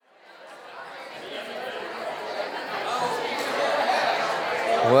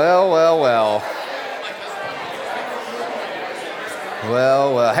Well.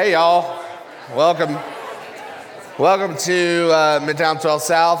 Hey, y'all. Welcome to Midtown 12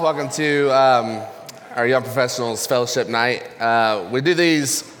 South. Welcome to our Young Professionals Fellowship Night. We do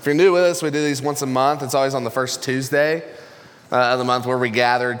these, if you're new with us, we do these once a month. It's always on the first Tuesday of the month where we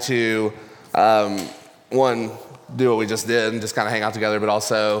gather to, do what we just did and just kind of hang out together, but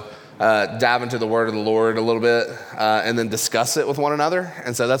also dive into the Word of the Lord a little bit and then discuss it with one another.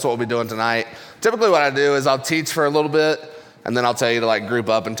 And so that's what we'll be doing tonight. Typically what I do is I'll teach for a little bit and then I'll tell you to like group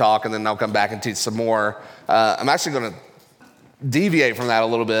up and talk, and then I'll come back and teach some more. I'm actually going to deviate from that a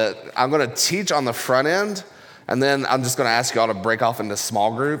little bit. I'm going to teach on the front end, and then I'm just going to ask you all to break off into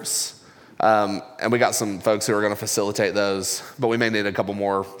small groups. And we got some folks who are going to facilitate those, but we may need a couple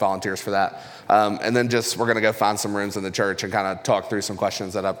more volunteers for that. And then we're going to go find some rooms in the church and kind of talk through some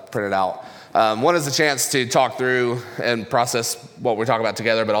questions that I printed out. One is a chance to talk through and process what we're talking about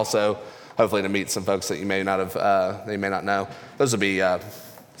together, but also hopefully to meet some folks that you may not have, that you may not know. Those will be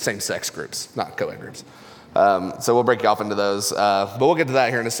same-sex groups, not co-ed groups. So we'll break you off into those, but we'll get to that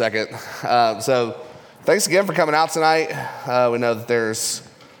here in a second. So thanks again for coming out tonight. We know that there's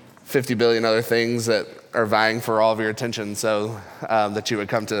 50 billion other things that are vying for all of your attention, so that you would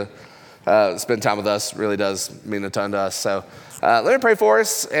come to spend time with us really does mean a ton to us. So let me pray for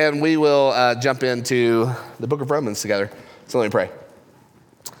us, and we will jump into the book of Romans together. So let me pray.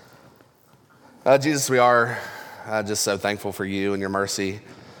 Jesus, we are just so thankful for you and your mercy.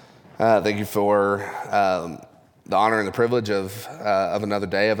 Thank you for the honor and the privilege of another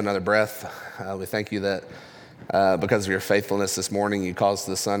day, of another breath. We thank you that because of your faithfulness this morning, you caused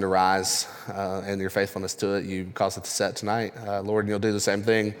the sun to rise, and your faithfulness to it, you caused it to set tonight. Lord, you'll do the same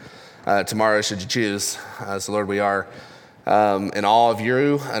thing tomorrow should you choose. So Lord, we are in awe of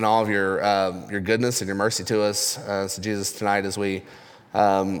you and all of your goodness and your mercy to us. So Jesus, tonight as we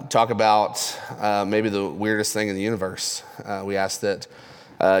talk about maybe the weirdest thing in the universe, we ask that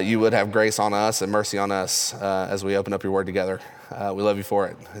you would have grace on us and mercy on us as we open up your word together. We love you for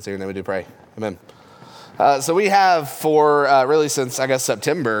it. It's in your name we do pray. Amen. So we have for really since, I guess,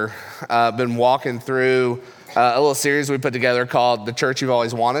 September, been walking through a little series we put together called The Church You've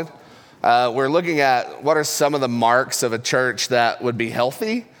Always Wanted. We're looking at what are some of the marks of a church that would be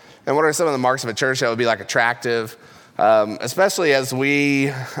healthy, and what are some of the marks of a church that would be like attractive, especially as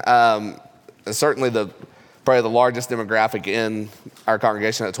we, certainly probably the largest demographic in our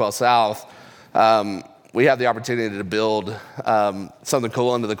congregation at 12 South, we have the opportunity to build something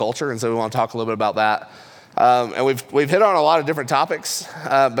cool into the culture, and so we want to talk a little bit about that. And we've hit on a lot of different topics,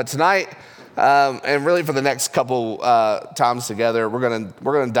 but tonight, and really for the next couple times together, we're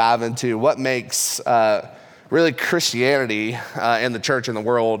gonna dive into what makes really Christianity in the church and the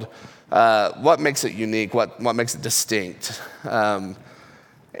world, what makes it unique, what makes it distinct. And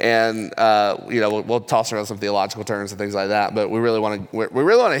we'll toss around some theological terms and things like that, but we really want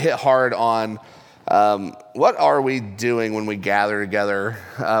to hit hard on what are we doing when we gather together,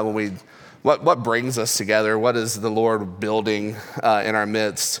 what brings us together, what is the Lord building in our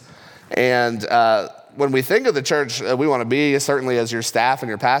midst. And when we think of the church we want to be, certainly as your staff and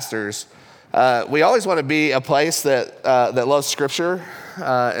your pastors, we always want to be a place that loves Scripture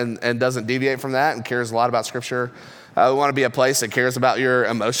and doesn't deviate from that and cares a lot about Scripture. We want to be a place that cares about your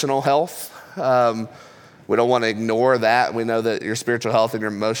emotional health. We don't want to ignore that. We know that your spiritual health and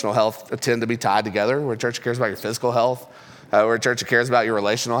your emotional health tend to be tied together. We're a church that cares about your physical health. We're a church that cares about your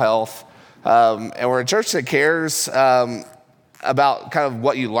relational health. And we're a church that cares about kind of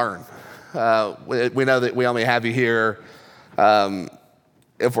what you learn. We know that we only have you here,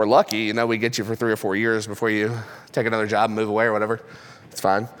 if we're lucky, we get you for 3 or 4 years before you take another job and move away or whatever. It's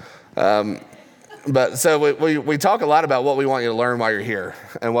fine. But so we talk a lot about what we want you to learn while you're here,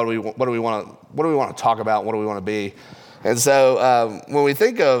 and what do we want to talk about, what do we want to be. And so when we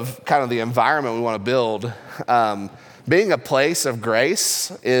think of kind of the environment we want to build, being a place of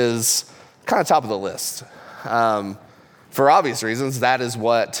grace is kind of top of the list. For obvious reasons, that is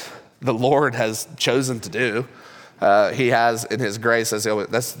what the Lord has chosen to do. He has in his grace,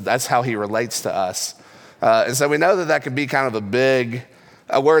 that's how he relates to us. And so we know that could be kind of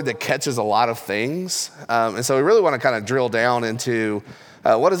a word that catches a lot of things. And so we really want to kind of drill down into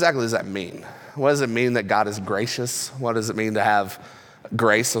what exactly does that mean? What does it mean that God is gracious? What does it mean to have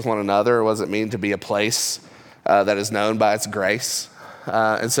grace with one another? What does it mean to be a place that is known by its grace?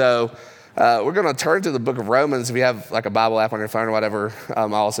 And so we're going to turn to the book of Romans. If you have like a Bible app on your phone or whatever,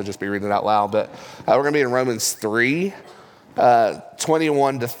 I'll also just be reading it out loud. But we're going to be in Romans 3,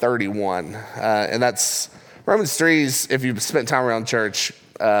 21 to 31. And that's Romans 3 is, if you've spent time around church,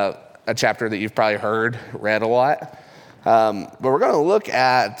 a chapter that you've probably read a lot. But we're going to look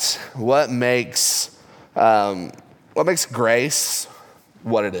at what makes grace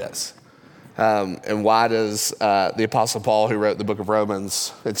what it is. And why does the Apostle Paul, who wrote the book of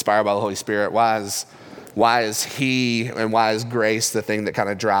Romans, inspired by the Holy Spirit, why is he and why is grace the thing that kind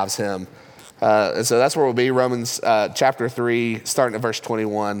of drives him? And so that's where we'll be, Romans chapter 3, starting at verse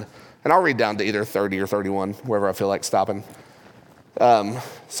 21. And I'll read down to either 30 or 31, wherever I feel like stopping. So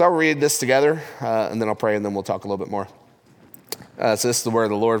I'll read this together, and then I'll pray, and then we'll talk a little bit more. So this is the word of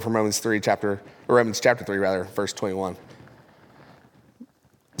the Lord from Romans chapter 3, verse 21.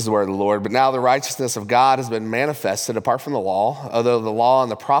 This is the word of the Lord. But now the righteousness of God has been manifested apart from the law, although the law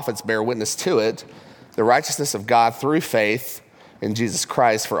and the prophets bear witness to it, the righteousness of God through faith in Jesus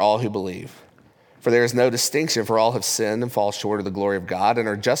Christ for all who believe. For there is no distinction, for all have sinned and fall short of the glory of God and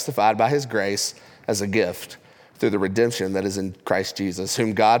are justified by his grace as a gift through the redemption that is in Christ Jesus,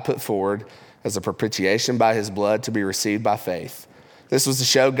 whom God put forward as a propitiation by his blood to be received by faith. This was to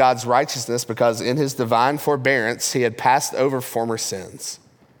show God's righteousness because in his divine forbearance he had passed over former sins.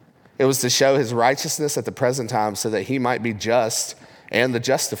 It was to show his righteousness at the present time so that he might be just and the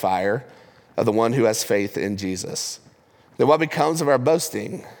justifier of the one who has faith in Jesus. Then what becomes of our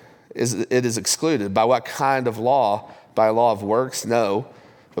boasting? It is excluded. By what kind of law? By a law of works? No,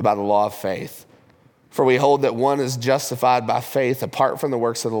 but by the law of faith. For we hold that one is justified by faith apart from the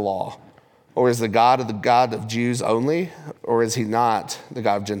works of the law. Or is the God of Jews only? Or is he not the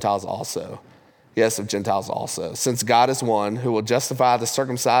God of Gentiles also? Yes, of Gentiles also. Since God is one who will justify the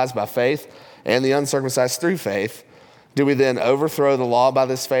circumcised by faith and the uncircumcised through faith, do we then overthrow the law by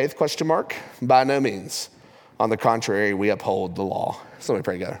this faith? ? By no means. On the contrary, we uphold the law. So let me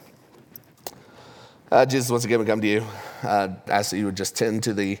pray together. Jesus, once again, we come to you. Ask that you would just tend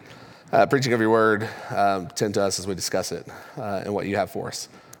to the preaching of your word, tend to us as we discuss it and what you have for us.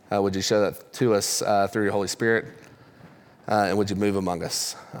 Would you show that to us through your Holy Spirit? And would you move among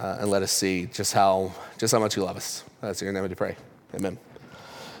us and let us see just how much you love us. That's in your name we pray. Amen.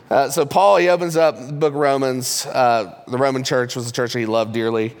 So Paul, he opens up the book of Romans. The Roman church was a church that he loved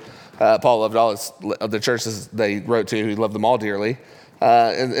dearly. Paul loved all of the churches they wrote to. He loved them all dearly.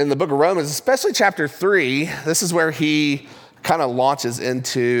 In the book of Romans, especially chapter 3, this is where he kind of launches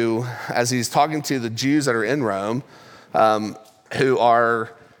into, as he's talking to the Jews that are in Rome, who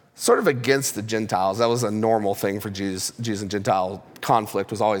are sort of against the Gentiles. That was a normal thing for Jews and Gentile conflict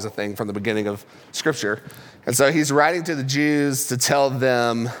was always a thing from the beginning of Scripture. And so he's writing to the Jews to tell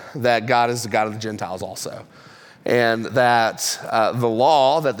them that God is the God of the Gentiles also. And that the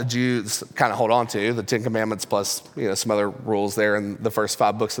law that the Jews kind of hold on to, the Ten Commandments plus some other rules there in the first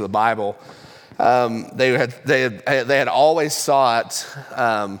 5 books of the Bible, they had always sought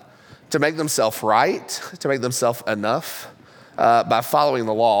to make themselves right, to make themselves enough by following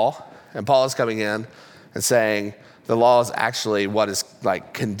the law. And Paul is coming in and saying the law is actually what is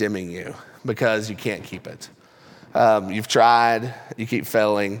like condemning you because you can't keep it. You've tried, you keep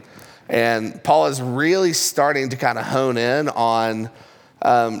failing. And Paul is really starting to kind of hone in on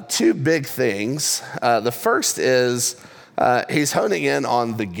 2 big things. The first is he's honing in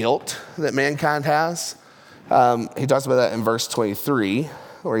on the guilt that mankind has. He talks about that in verse 23,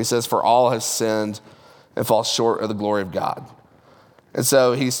 where he says, "For all have sinned and fall short of the glory of God." And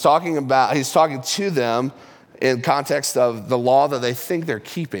so he's talking to them in context of the law that they think they're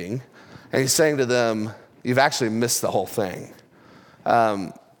keeping. And he's saying to them, you've actually missed the whole thing.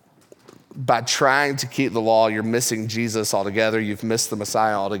 By trying to keep the law, you're missing Jesus altogether. You've missed the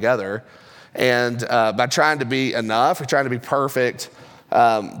Messiah altogether. And by trying to be enough, or trying to be perfect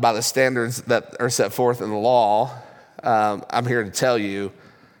by the standards that are set forth in the law, I'm here to tell you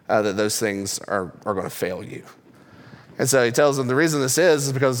that those things are going to fail you. And so he tells them the reason this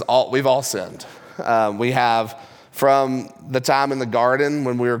is because we've all sinned. We have, from the time in the garden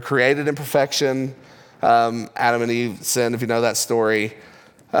when we were created in perfection, Adam and Eve sinned, if you know that story.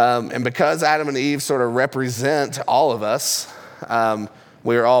 And because Adam and Eve sort of represent all of us,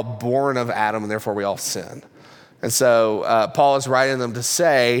 we are all born of Adam, and therefore we all sin. And so Paul is writing them to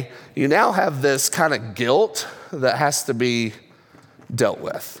say, you now have this kind of guilt that has to be dealt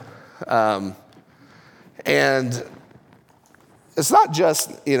with. And it's not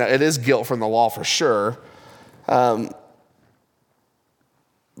just, it is guilt from the law for sure. But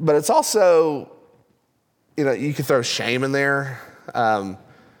it's also, you could throw shame in there.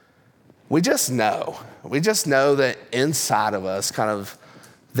 We just know that inside of us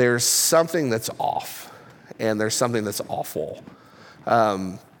there's something that's off and there's something that's awful.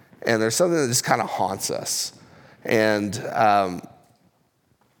 And there's something that just kind of haunts us. And I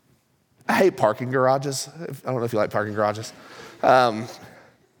hate parking garages. I don't know if you like parking garages.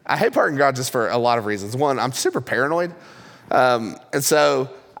 I I hate parking garages for a lot of reasons. One, I'm super paranoid. And so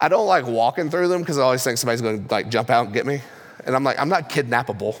I don't like walking through them because I always think somebody's going to like jump out and get me. And I'm like, I'm not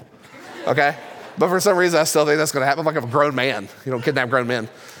kidnappable, okay? But for some reason, I still think that's going to happen. I'm like a grown man. You don't kidnap grown men.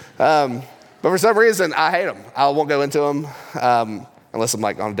 But for some reason, I hate them. I won't go into them unless I'm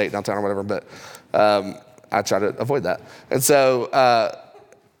like on a date downtown or whatever. But I try to avoid that. And so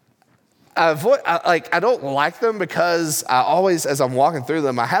I don't like them because I always, as I'm walking through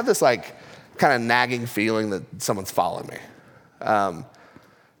them, I have this like kind of nagging feeling that someone's following me.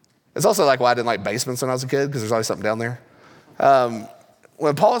 It's also like why I didn't like basements when I was a kid because there's always something down there.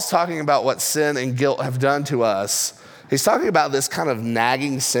 When Paul is talking about what sin and guilt have done to us, he's talking about this kind of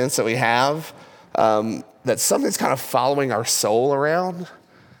nagging sense that we have, that something's kind of following our soul around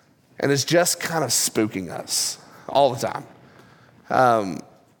and is just kind of spooking us all the time.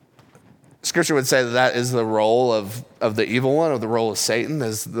 Scripture would say that is the role of the evil one, or the role of Satan,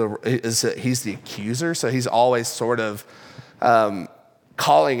 is that he's the accuser. So he's always sort of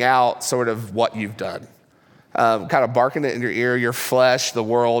calling out sort of what you've done. Kind of barking it in your ear, your flesh, the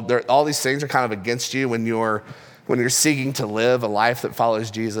world. All these things are kind of against you when you're seeking to live a life that follows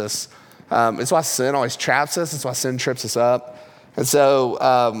Jesus. It's why sin always traps us. It's why sin trips us up. And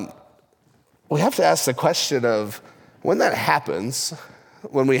so we have to ask the question of when that happens,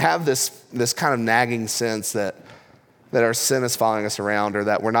 when we have this kind of nagging sense that our sin is following us around, or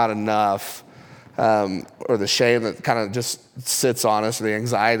that we're not enough, or the shame that kind of just sits on us, or the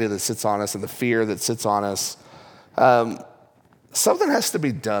anxiety that sits on us, and the fear that sits on us, something has to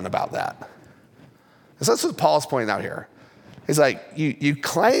be done about that. And so that's what Paul's pointing out here. He's like, you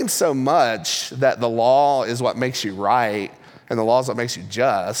claim so much that the law is what makes you right, and the law is what makes you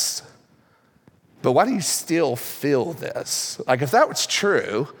just, but why do you still feel this? Like, if that was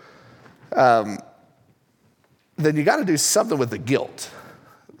true, then you got to do something with the guilt.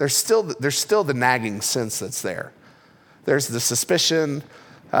 There's still the nagging sense that's there. There's the suspicion.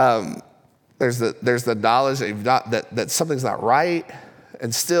 There's the knowledge that something's not right.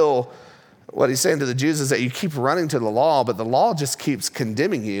 And still, what he's saying to the Jews is that you keep running to the law, but the law just keeps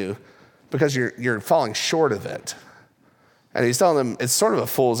condemning you because you're falling short of it. And he's telling them it's sort of a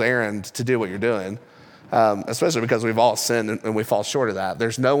fool's errand to do what you're doing, especially because we've all sinned and we fall short of that.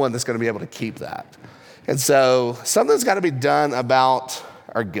 There's no one that's going to be able to keep that. And so something's got to be done about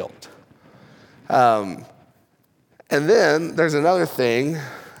our guilt. And then there's another thing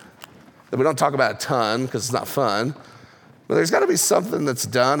that we don't talk about a ton because it's not fun, but there's got to be something that's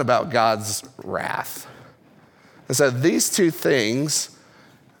done about God's wrath. And so these two things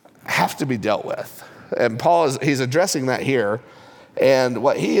have to be dealt with. And Paul he's addressing that here. And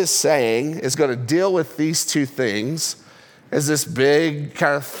what he is saying is going to deal with these two things is this big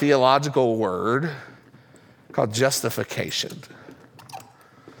kind of theological word called justification.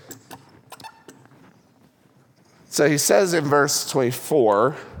 So he says in verse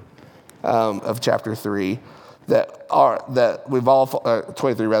 24 of chapter 3 that we've all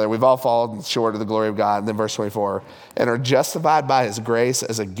 23 rather, we've all fallen short of the glory of God. And then verse 24, and are justified by his grace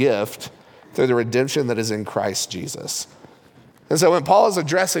as a gift through the redemption that is in Christ Jesus. And so when Paul is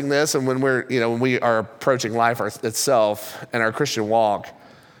addressing this, and when we are approaching life itself and our Christian walk,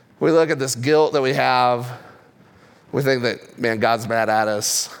 we look at this guilt that we have. We think that, man, God's mad at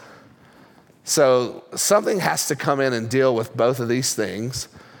us. So something has to come in and deal with both of these things.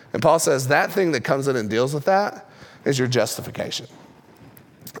 And Paul says that thing that comes in and deals with that is your justification.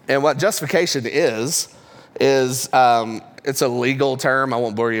 And what justification is it's a legal term. I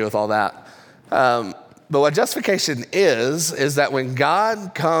won't bore you with all that. But what justification is that when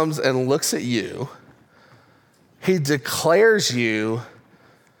God comes and looks at you, he declares you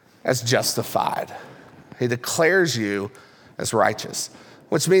as justified. He declares you as righteous,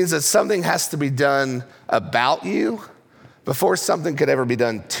 which means that something has to be done about you before something could ever be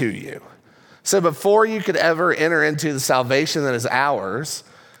done to you. So before you could ever enter into the salvation that is ours,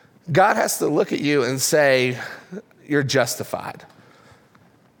 God has to look at you and say, you're justified.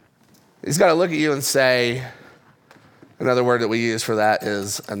 He's got to look at you and say, another word that we use for that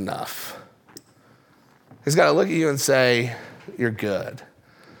is enough. He's got to look at you and say, you're good.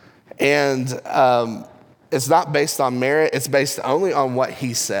 And it's not based on merit. It's based only on what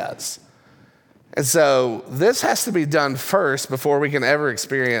he says. And so this has to be done first before we can ever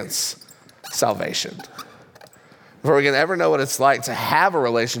experience salvation. Before we can ever know what it's like to have a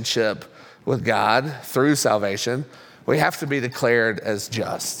relationship with God through salvation, we have to be declared as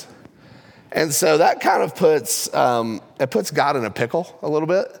just. And so that kind of puts God in a pickle a little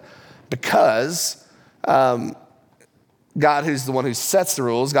bit, because God, who's the one who sets the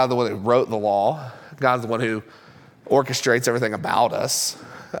rules, God, the one who wrote the law, God is the one who orchestrates everything about us.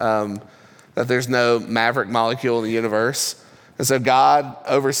 that there's no maverick molecule in the universe. And so God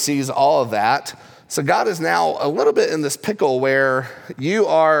oversees all of that. So God is now a little bit in this pickle where you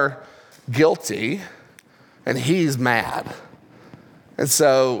are guilty and he's mad. And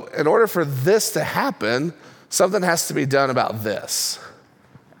so in order for this to happen, something has to be done about this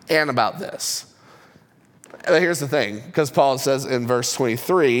and about this. But here's the thing, because Paul says in verse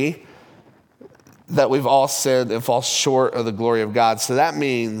 23 that we've all sinned and fall short of the glory of God. So that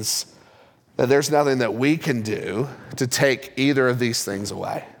means that there's nothing that we can do to take either of these things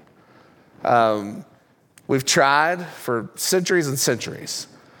away. We've tried for centuries and centuries.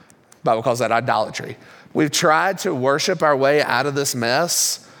 The Bible calls that idolatry. We've tried to worship our way out of this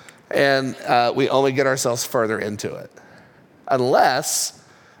mess, and we only get ourselves further into it, unless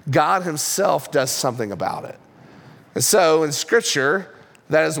God himself does something about it. And so in Scripture,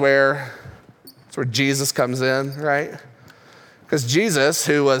 that's where Jesus comes in, right? Because Jesus,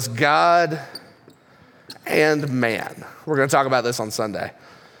 who was God and man, we're going to talk about this on Sunday.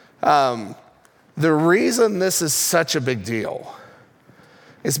 The reason this is such a big deal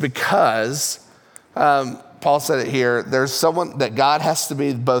is because, Paul said it here, there's someone that God has to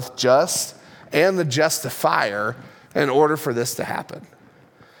be both just and the justifier in order for this to happen.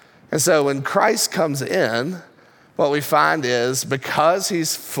 And so when Christ comes in, what we find is because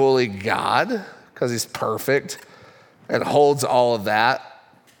he's fully God, because he's perfect and holds all of that,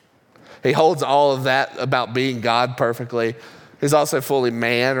 he holds all of that about being God perfectly. He's also fully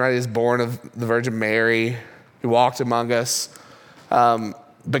man, right? He's born of the Virgin Mary. He walked among us.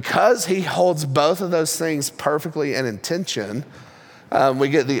 Because he holds both of those things perfectly in intention, we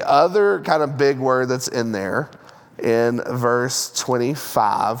get the other kind of big word that's in there in verse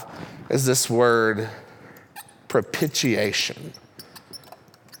 25 is this word propitiation.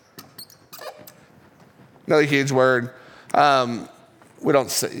 Another huge word. You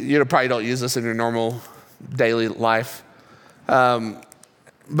probably don't use this in your normal daily life. But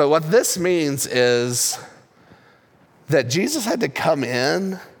what this means is that Jesus had to come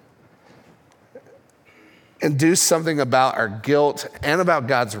in and do something about our guilt and about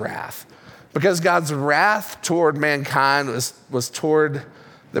God's wrath. Because God's wrath toward mankind was toward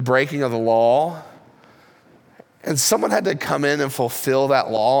the breaking of the law. And someone had to come in and fulfill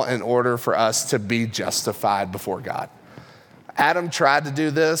that law in order for us to be justified before God. Adam tried to do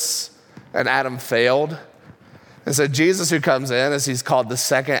this, and Adam failed. And so Jesus, who comes in, as he's called the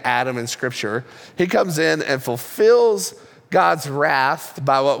second Adam in Scripture, he comes in and fulfills God's wrath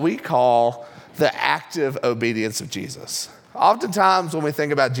by what we call the active obedience of Jesus. Oftentimes when we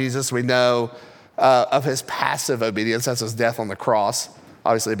think about Jesus, we know of his passive obedience. That's his death on the cross,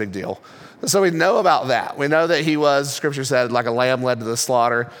 obviously a big deal. So we know about that. We know that he was, Scripture said, like a lamb led to the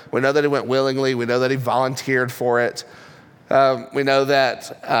slaughter. We know that he went willingly. We know that he volunteered for it. We know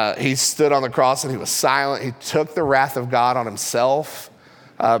that he stood on the cross and he was silent. He took the wrath of God on himself.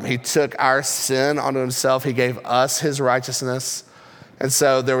 He took our sin onto himself. He gave us his righteousness. And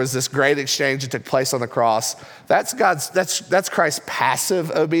so there was this great exchange that took place on the cross. That's Christ's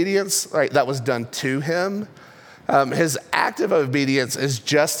passive obedience, right? That was done to him. His active obedience is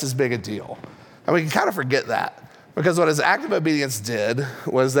just as big a deal. And we can kind of forget that, because what his active obedience did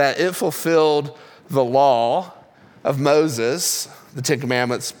was that it fulfilled the law of Moses, the Ten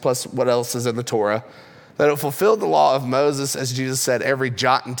Commandments, plus what else is in the Torah, that it fulfilled the law of Moses, as Jesus said, every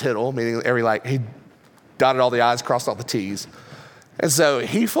jot and tittle, meaning he dotted all the I's, crossed all the T's. And so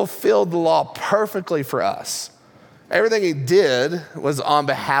he fulfilled the law perfectly for us. Everything he did was on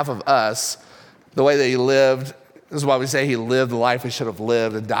behalf of us. The way that he lived, this is why we say he lived the life we should have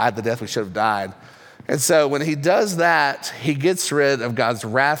lived and died the death we should have died. And so when he does that, he gets rid of God's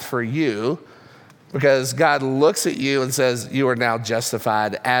wrath for you, because God looks at you and says, you are now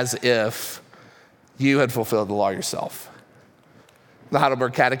justified as if you had fulfilled the law yourself. The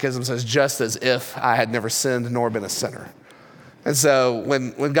Heidelberg Catechism says, just as if I had never sinned nor been a sinner. And so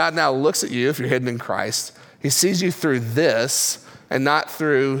when God now looks at you, if you're hidden in Christ, he sees you through this and not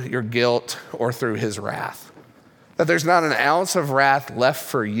through your guilt or through his wrath. That there's not an ounce of wrath left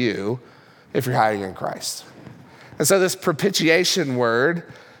for you if you're hiding in Christ. And so this propitiation word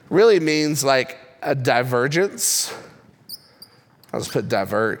really means like a divergence. I'll just put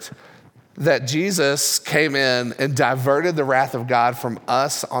divert. That Jesus came in and diverted the wrath of God from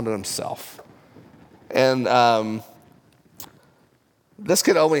us onto himself. And this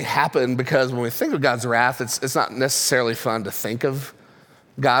could only happen because when we think of God's wrath, it's not necessarily fun to think of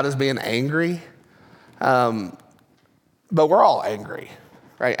God as being angry. But we're all angry,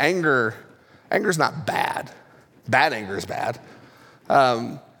 right? Anger's not bad. Bad anger is bad.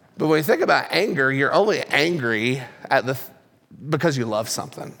 But when you think about anger, you're only angry at because you love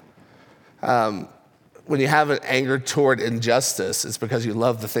something. When you have an anger toward injustice, it's because you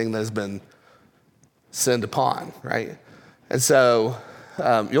love the thing that has been sinned upon, right? And so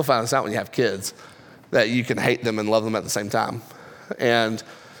you'll find this out when you have kids, that you can hate them and love them at the same time. And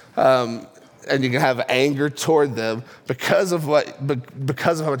you can have anger toward them because of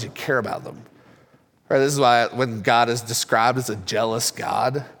how much you care about them. Right? This is why when God is described as a jealous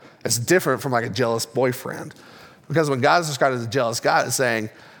God, it's different from like a jealous boyfriend. Because when God is described as a jealous God, it's saying,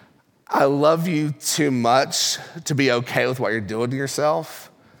 I love you too much to be okay with what you're doing to yourself.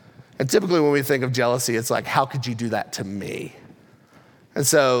 And typically when we think of jealousy, it's like, how could you do that to me? And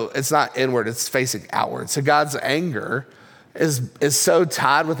so it's not inward, it's facing outward. So God's anger is so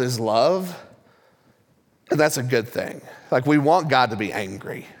tied with his love, and that's a good thing. Like, we want God to be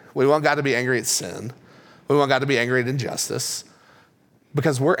angry. We want God to be angry at sin. We want God to be angry at injustice,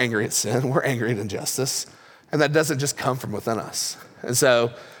 because we're angry at sin, we're angry at injustice, and that doesn't just come from within us. And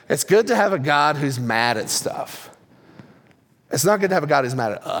so it's good to have a God who's mad at stuff. It's not good to have a God who's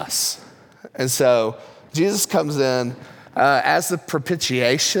mad at us. And so Jesus comes in as the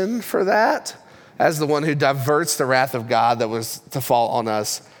propitiation for that, as the one who diverts the wrath of God that was to fall on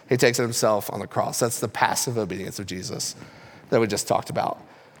us. He takes it himself on the cross. That's the passive obedience of Jesus that we just talked about.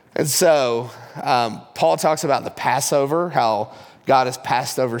 And so Paul talks about the Passover, how God has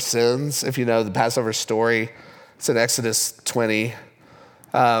passed over sins. If you know the Passover story, it's in Exodus 20.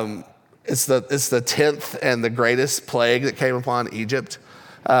 It's the 10th and the greatest plague that came upon Egypt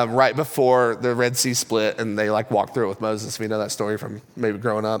right before the Red Sea split, and they like walked through it with Moses, if you know that story from maybe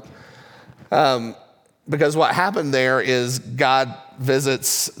growing up. Because what happened there is God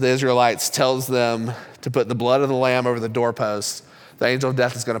visits the Israelites, tells them to put the blood of the lamb over the doorpost. The angel of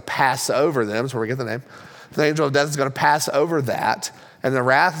death is going to pass over them. That's where we get the name. The angel of death is going to pass over that, and the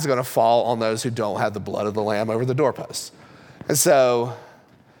wrath is going to fall on those who don't have the blood of the lamb over the doorpost. And so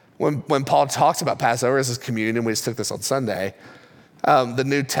when Paul talks about Passover as his communion, we just took this on Sunday, the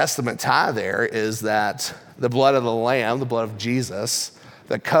New Testament tie there is that the blood of the lamb, the blood of Jesus,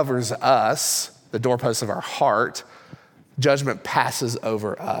 that covers us, the doorposts of our heart, judgment passes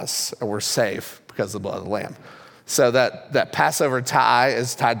over us, and we're safe because of the blood of the lamb. So that Passover tie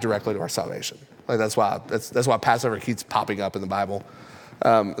is tied directly to our salvation. Like that's why Passover keeps popping up in the Bible.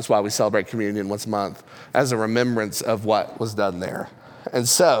 That's why we celebrate communion once a month as a remembrance of what was done there. And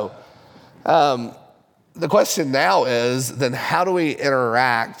so the question now is, then how do we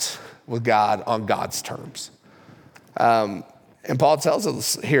interact with God on God's terms? And Paul tells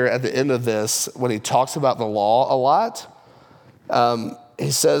us here at the end of this, when he talks about the law a lot,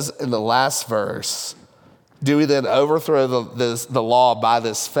 he says in the last verse, do we then overthrow the law by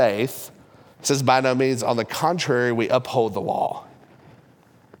this faith? He says, by no means. On the contrary, we uphold the law.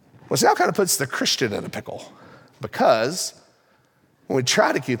 Which now kind of puts the Christian in a pickle, because when we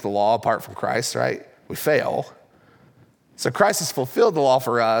try to keep the law apart from Christ, right, we fail. So Christ has fulfilled the law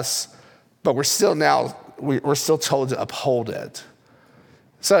for us, but we're still told to uphold it.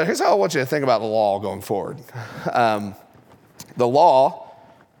 So here's how I want you to think about the law going forward. The law,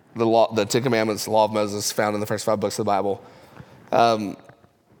 the Ten Commandments, the law of Moses found in the first 5 books of the Bible,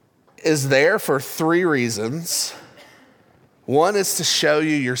 is there for 3 reasons. One is to show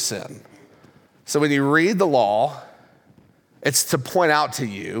you your sin. So when you read the law, it's to point out to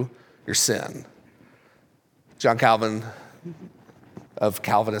you your sin. John Calvin, of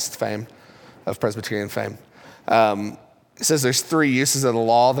Calvinist fame, of Presbyterian fame, says there's 3 uses of the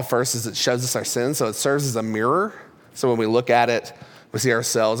law. The first is it shows us our sin, so it serves as a mirror. So when we look at it, we see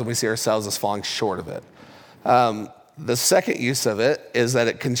ourselves, and we see ourselves as falling short of it. The second use of it is that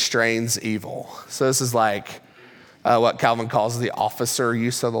it constrains evil. So this is like what Calvin calls the officer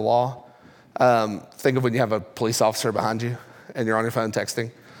use of the law. Think of when you have a police officer behind you, and you're on your phone texting,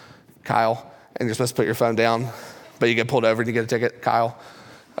 Kyle, and you're supposed to put your phone down, but you get pulled over and you get a ticket, Kyle.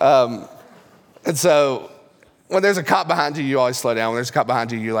 And so when there's a cop behind you, you always slow down. When there's a cop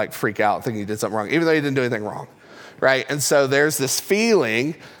behind you, you like freak out thinking you did something wrong, even though you didn't do anything wrong, right? And so there's this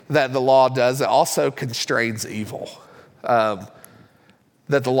feeling that the law does that also constrains evil, that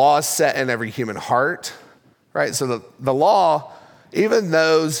the law is set in every human heart, right? So the law, even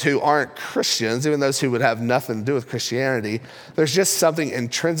those who aren't Christians, even those who would have nothing to do with Christianity, there's just something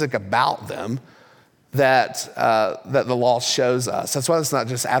intrinsic about them that the law shows us. That's why it's not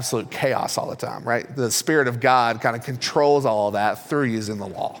just absolute chaos all the time, right? The Spirit of God kind of controls all of that through using the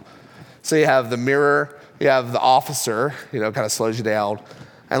law. So you have the mirror, you have the officer, kind of slows you down.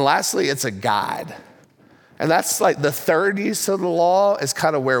 And lastly, it's a guide. And that's like the third use of the law is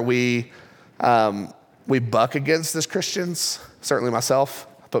kind of where we buck against as Christians. Certainly myself,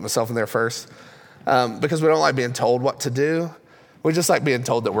 I put myself in there first, because we don't like being told what to do. We just like being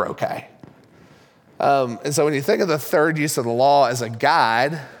told that we're okay. And so when you think of the third use of the law as a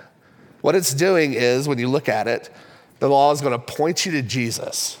guide, what it's doing is, when you look at it, the law is going to point you to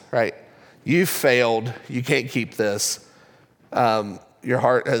Jesus, right? You failed. You can't keep this. Your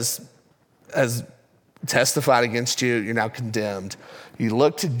heart has testified against you. You're now condemned. You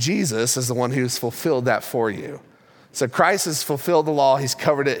look to Jesus as the one who's fulfilled that for you. So Christ has fulfilled the law. He's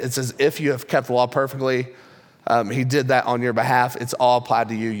covered it. It's as if you have kept the law perfectly. He did that on your behalf. It's all applied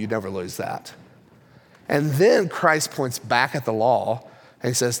to you. You never lose that. And then Christ points back at the law and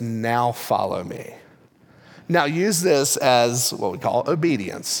he says, now follow me. Now use this as what we call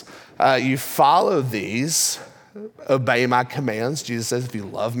obedience. You follow these, obey my commands. Jesus says, if you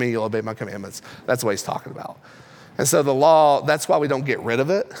love me, you'll obey my commandments. That's what he's talking about. And so the law, that's why we don't get rid of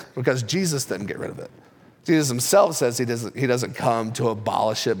it, because Jesus didn't get rid of it. Jesus himself says he doesn't come to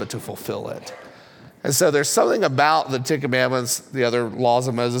abolish it, but to fulfill it. And so there's something about the Ten Commandments, the other laws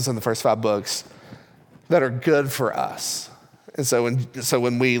of Moses in the first 5 books, that are good for us. And so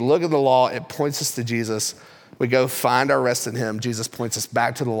when we look at the law, it points us to Jesus. We go find our rest in him. Jesus points us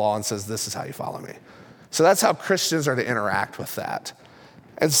back to the law and says, this is how you follow me. So that's how Christians are to interact with that.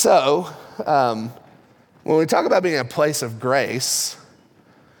 And so when we talk about being a place of grace,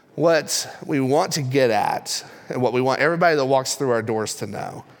 what we want to get at and what we want everybody that walks through our doors to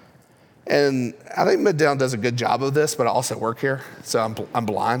know, and I think Midtown does a good job of this, but I also work here, so I'm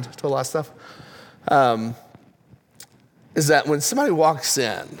blind to a lot of stuff, is that when somebody walks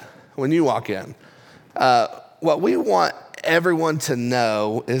in, when you walk in, what we want everyone to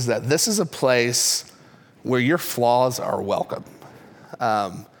know is that this is a place where your flaws are welcome.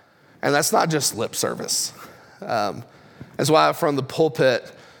 And that's not just lip service. That's why from the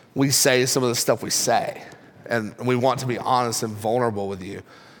pulpit, we say some of the stuff we say. And we want to be honest and vulnerable with you.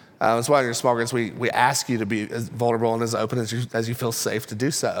 That's why in your small groups, we ask you to be as vulnerable and as open as you feel safe to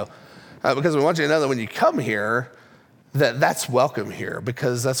do so. Because we want you to know that when you come here, that's welcome here,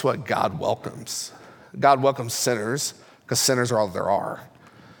 because that's what God welcomes. God welcomes sinners, because sinners are all there are.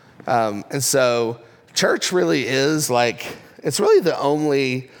 And so church really is it's really the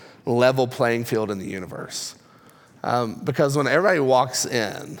only level playing field in the universe. Because when everybody walks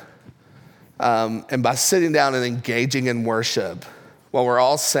in, and by sitting down and engaging in worship, what we're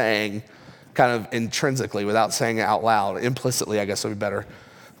all saying kind of intrinsically, without saying it out loud, implicitly, I guess would be better.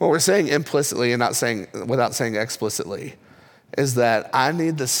 What we're saying implicitly and without saying explicitly is that I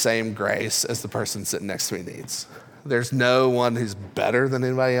need the same grace as the person sitting next to me needs. There's no one who's better than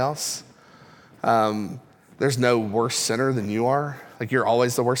anybody else. There's no worse sinner than you are. You're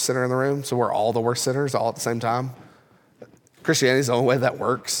always the worst sinner in the room, so we're all the worst sinners all at the same time. Christianity is the only way that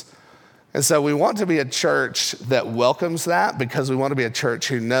works. And so we want to be a church that welcomes that, because we want to be a church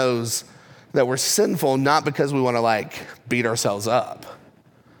who knows that we're sinful, not because we want to beat ourselves up.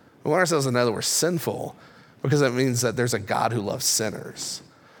 We want ourselves to know that we're sinful because it means that there's a God who loves sinners.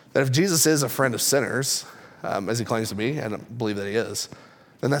 That if Jesus is a friend of sinners, as he claims to be, and I believe that he is,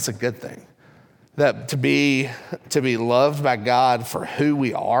 then that's a good thing. That to be loved by God for who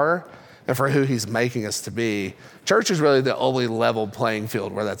we are and for who he's making us to be, church is really the only level playing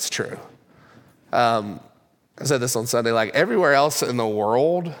field where that's true. I said this on Sunday, everywhere else in the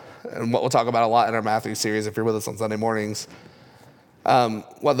world, and what we'll talk about a lot in our Matthew series if you're with us on Sunday mornings,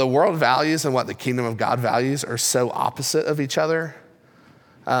 what the world values and what the kingdom of God values are so opposite of each other.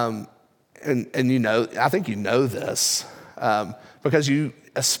 And I think you know this, because you,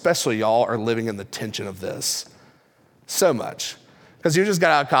 especially y'all, are living in the tension of this so much. Because you just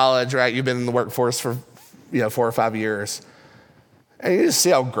got out of college, right? You've been in the workforce for 4 or 5 years, and you just see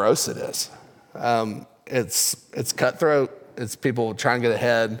how gross it is. It's cutthroat. It's people trying to get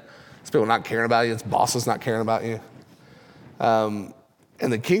ahead. It's people not caring about you. It's bosses not caring about you. In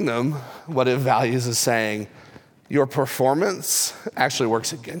the kingdom, what it values is saying your performance actually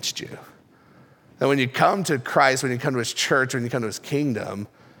works against you. And when you come to Christ, when you come to his church, when you come to his kingdom,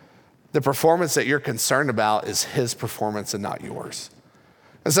 the performance that you're concerned about is his performance and not yours.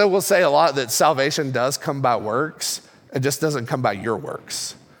 And so we'll say a lot that salvation does come by works. It just doesn't come by your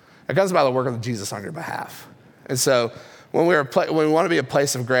works. It comes by the work of Jesus on your behalf. And so when we want to be a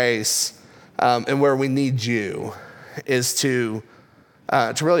place of grace, and where we need you is to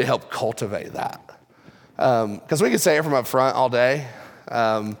really help cultivate that. Because we could say it from up front all day,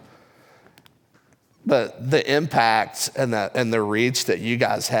 but the impact and the reach that you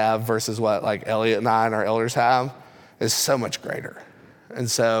guys have versus what Elliot and I and our elders have is so much greater. And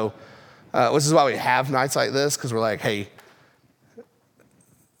so, which is why we have nights like this, because we're hey,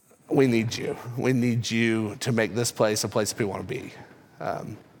 we need you. We need you to make this place a place that people want to be.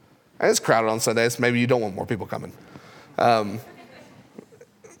 And it's crowded on Sundays. Maybe you don't want more people coming.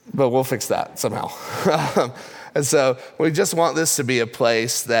 but we'll fix that somehow. And so we just want this to be a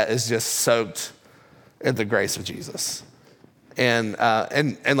place that is just soaked in the grace of Jesus, and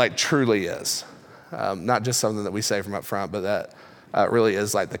like truly is, not just something that we say from up front, but that really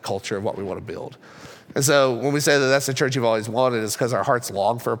is like the culture of what we want to build. And so when we say that that's the church you've always wanted, it's because our hearts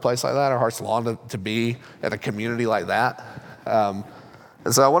long for a place like that. Our hearts long to be in a community like that. And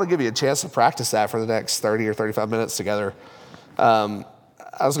so I want to give you a chance to practice that for the next 30 or 35 minutes together.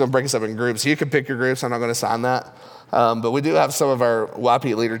 I was going to break us up in groups. You can pick your groups. I'm not going to assign that. But we do have some of our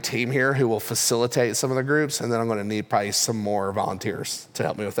YP leader team here who will facilitate some of the groups. And then I'm going to need probably some more volunteers to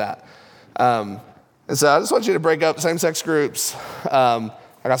help me with that. And so I just want you to break up same-sex groups. I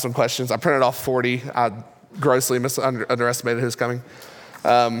got some questions. I printed off 40. I grossly underestimated who's coming.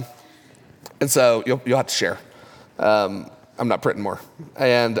 And so you'll have to share. I'm not printing more.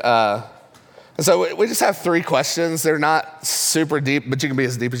 And so we just have 3 questions. They're not super deep, but you can be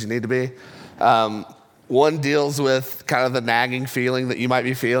as deep as you need to be. One deals with kind of the nagging feeling that you might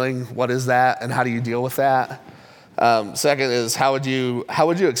be feeling. What is that, and how do you deal with that? Second is how would you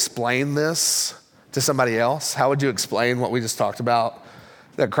explain this to somebody else? How would you explain what we just talked about,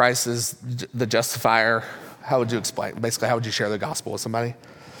 that Christ is the justifier? How would you explain? Basically, how would you share the gospel with somebody?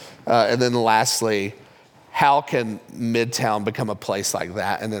 And then lastly, how can Midtown become a place like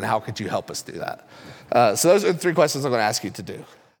that? And then how could you help us do that? So those are the 3 questions I'm going to ask you to do.